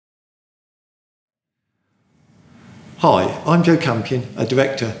Hi, I'm Campion, a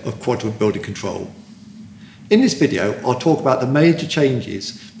Director of Quadrant Building Control. In this video, I'll talk about the major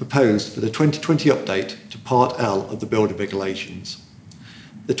changes proposed for the 2020 update to Part L of the Building Regulations.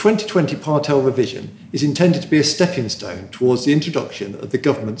 The 2020 Part L revision is intended to be a stepping stone towards the introduction of the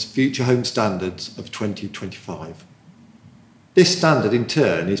Government's Future Home Standards of 2025. This standard in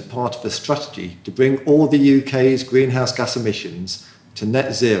turn is part of a strategy to bring all the UK's greenhouse gas emissions to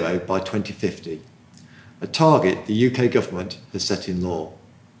net zero by 2050. A target the UK government has set in law.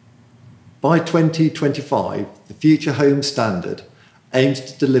 By 2025, the Future Home Standard aims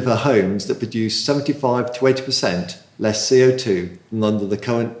to deliver homes that produce 75 to 80% less CO2 than under the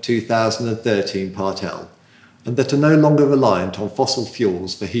current 2013 Part L, and that are no longer reliant on fossil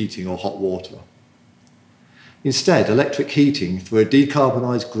fuels for heating or hot water. Instead, electric heating through a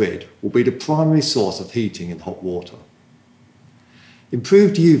decarbonised grid will be the primary source of heating and hot water.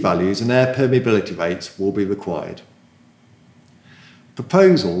 Improved U values and air permeability rates will be required.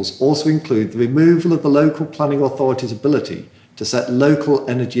 Proposals also include the removal of the local planning authority's ability to set local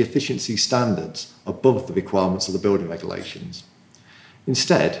energy efficiency standards above the requirements of the building regulations.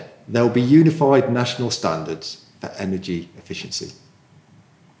 Instead, there will be unified national standards for energy efficiency.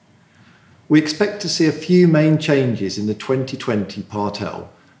 We expect to see a few main changes in the 2020 Part L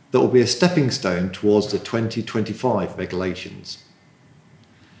that will be a stepping stone towards the 2025 regulations.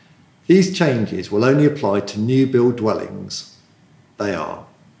 These changes will only apply to new build dwellings. They are: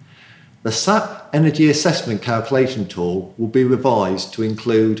 the SAP Energy Assessment Calculation Tool will be revised to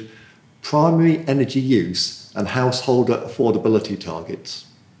include primary energy use and householder affordability targets.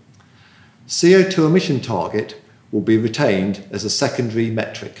 CO2 emission target will be retained as a secondary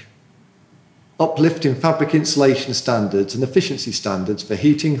metric. Uplift in fabric insulation standards and efficiency standards for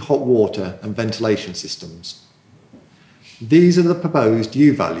heating, hot water and ventilation systems. These are the proposed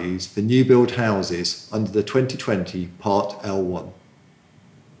U values for new build houses under the 2020 Part L1.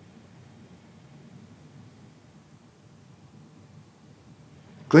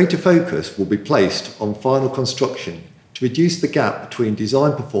 Greater focus will be placed on final construction to reduce the gap between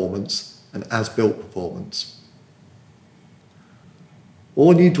design performance and as-built performance.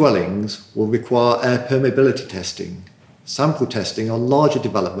 All new dwellings will require air permeability testing. Sample testing on larger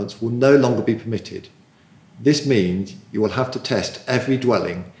developments will no longer be permitted. This means you will have to test every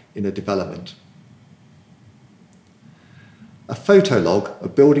dwelling in a development. A photo log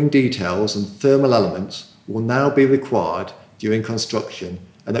of building details and thermal elements will now be required during construction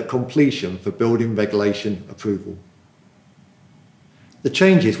and at completion for building regulation approval. The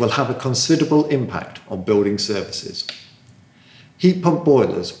changes will have a considerable impact on building services. Heat pump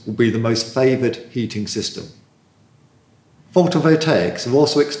boilers will be the most favoured heating system. Photovoltaics are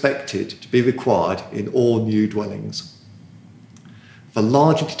also expected to be required in all new dwellings. For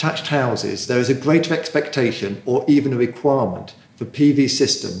larger detached houses, there is a greater expectation or even a requirement for PV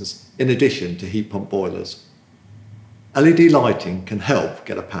systems in addition to heat pump boilers. LED lighting can help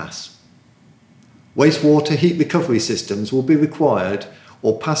get a pass. Wastewater heat recovery systems will be required,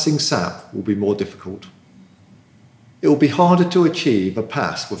 or passing SAP will be more difficult. It will be harder to achieve a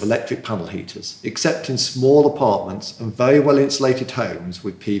pass with electric panel heaters, except in small apartments and very well insulated homes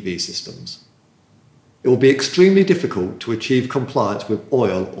with PV systems. It will be extremely difficult to achieve compliance with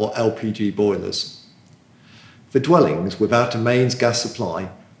oil or LPG boilers. For dwellings without a mains gas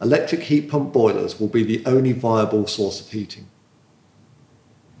supply, electric heat pump boilers will be the only viable source of heating.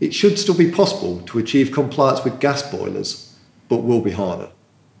 It should still be possible to achieve compliance with gas boilers, but will be harder.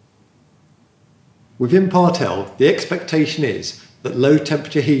 Within Part L, the expectation is that low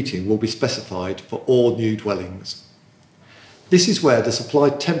temperature heating will be specified for all new dwellings. This is where the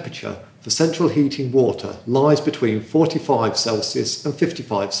supplied temperature for central heating water lies between 45 Celsius and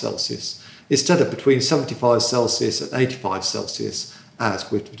 55 Celsius, instead of between 75 Celsius and 85 Celsius, as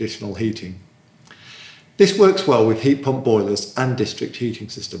with traditional heating. This works well with heat pump boilers and district heating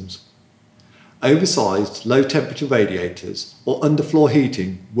systems. Oversized low temperature radiators or underfloor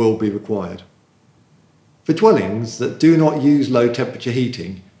heating will be required. For dwellings that do not use low temperature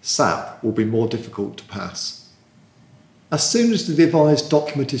heating, SAP will be more difficult to pass. As soon as the revised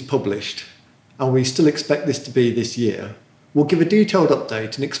document is published, and we still expect this to be this year, we'll give a detailed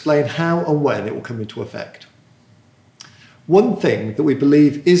update and explain how and when it will come into effect. One thing that we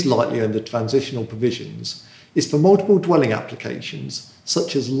believe is likely under transitional provisions is for multiple dwelling applications,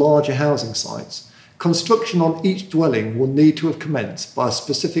 such as larger housing sites, construction on each dwelling will need to have commenced by a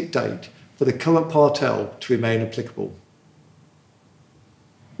specific date for the current Part L to remain applicable.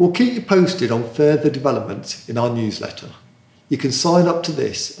 We'll keep you posted on further developments in our newsletter. You can sign up to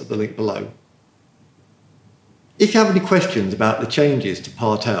this at the link below. If you have any questions about the changes to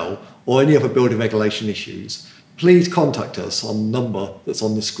Part L or any other building regulation issues, please contact us on the number that's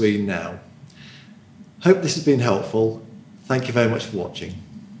on the screen now. Hope this has been helpful. Thank you very much for watching.